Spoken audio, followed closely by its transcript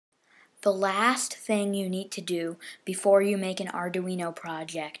The last thing you need to do before you make an Arduino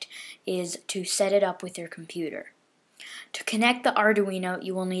project is to set it up with your computer. To connect the Arduino,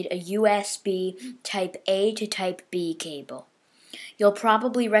 you will need a USB Type A to Type B cable. You'll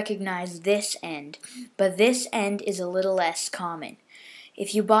probably recognize this end, but this end is a little less common.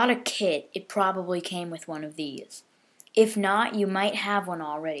 If you bought a kit, it probably came with one of these. If not, you might have one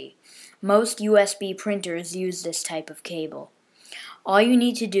already. Most USB printers use this type of cable. All you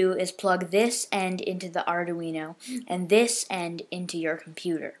need to do is plug this end into the Arduino and this end into your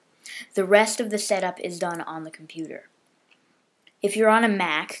computer. The rest of the setup is done on the computer. If you're on a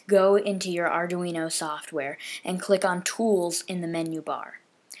Mac, go into your Arduino software and click on Tools in the menu bar.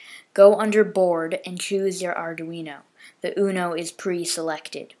 Go under Board and choose your Arduino. The Uno is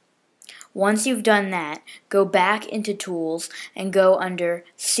pre-selected. Once you've done that, go back into Tools and go under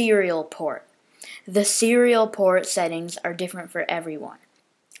Serial Port. The serial port settings are different for everyone.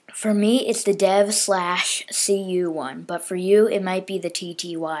 For me, it's the dev/cu one, but for you, it might be the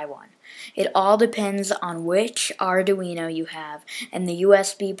TTY one. It all depends on which Arduino you have and the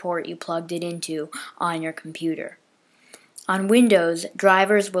USB port you plugged it into on your computer. On Windows,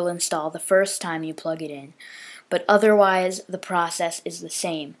 drivers will install the first time you plug it in, but otherwise the process is the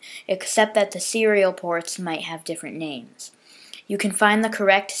same, except that the serial ports might have different names. You can find the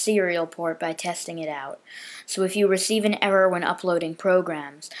correct serial port by testing it out. So if you receive an error when uploading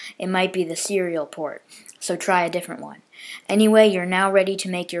programs, it might be the serial port, so try a different one. Anyway, you're now ready to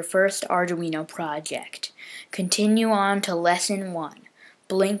make your first Arduino project. Continue on to Lesson 1,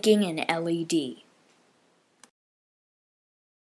 Blinking an LED.